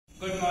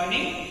Good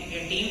morning, we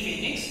are Team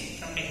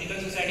Phoenix from Technical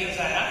Society of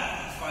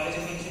Zara, College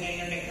of Engineering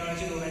and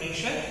Technology,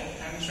 Bhubaneswar.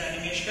 I am Mr.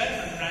 Animeshkar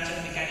from the branch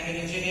of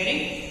Mechanical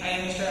Engineering. I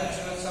am Mr.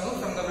 Ashwal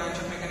Sahu from the branch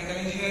of Mechanical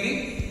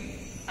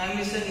Engineering. I am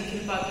Mr.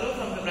 Nikhil Patro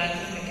from the branch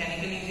of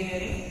Mechanical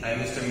Engineering. I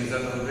am Mr.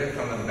 Mirza Tolbre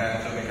from the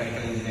branch of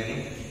Mechanical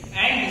Engineering.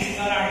 And this is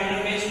our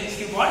Arduino based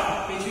rescue board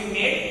which we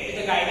made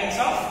with the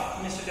guidance of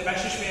Mr.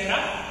 Debashish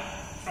Behra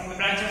from the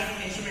branch of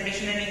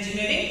Instrumentation and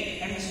Engineering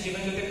and Mr.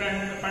 Jivanjyoti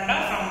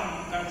Panda from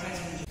Computer Science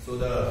and Engineering. So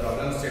the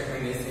problem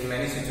statement is, in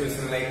many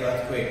situations like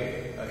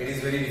earthquake, it is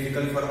very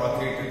difficult for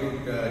authority to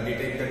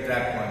detect the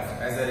trapped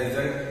ones. As a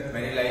result,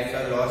 many lives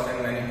are lost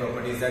and many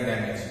properties are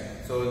damaged.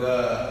 So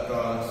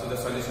the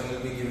solution will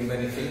be given by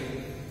Nikhil.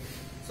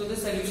 So the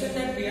solution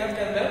that we have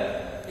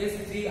developed is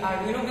the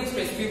Arduino based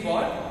rescue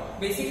board.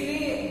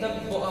 Basically, the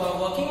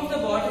working of the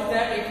board is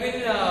that it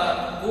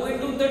will go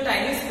into the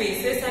tiny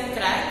spaces and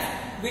cracks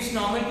which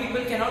normal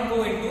people cannot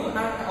go into, and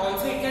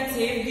also it can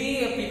save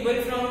the people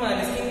from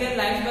risking their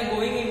lives by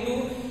going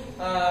into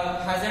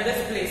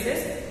hazardous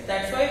places.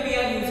 That's why we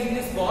are using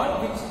this board,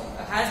 which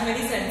has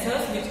many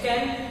sensors which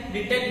can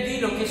detect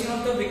the location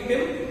of the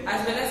victim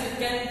as well as it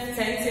can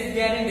sense if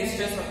they are in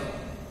distress or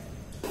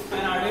not.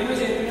 An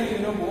Arduino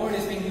Uno board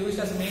is being used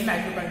as a main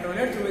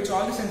microcontroller through which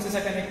all the sensors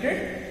are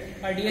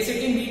connected. A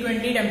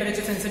DS18B20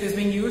 temperature sensor is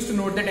being used to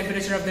note the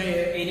temperature of the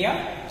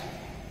area.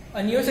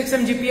 A Neo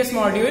 6M GPS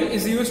module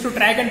is used to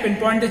track and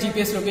pinpoint the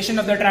GPS location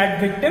of the trapped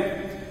victim.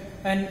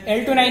 An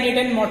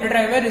L2980 motor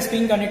driver is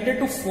being connected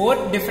to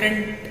 4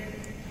 different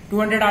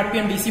 200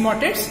 RPM DC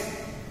motors.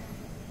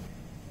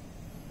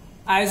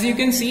 As you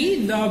can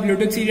see, the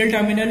Bluetooth serial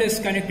terminal is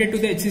connected to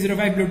the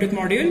HC05 Bluetooth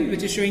module,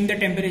 which is showing the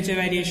temperature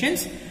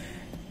variations.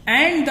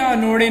 And the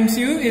Node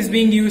MCU is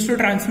being used to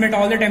transmit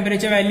all the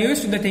temperature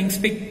values to the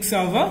thingspeak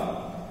server.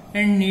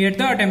 And here the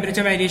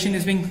temperature variation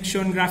is being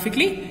shown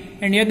graphically.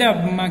 And here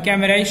the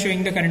camera is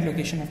showing the current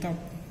location of the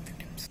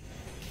victims.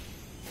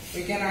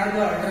 We can add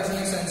the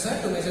ultrasonic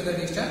sensor to measure the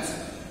distance,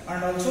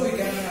 and also we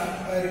can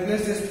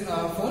replace this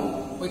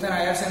phone with an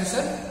IR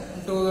sensor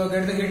to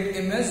get the hit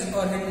image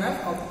or hit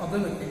map of the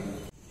victim.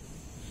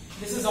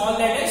 This is all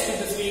that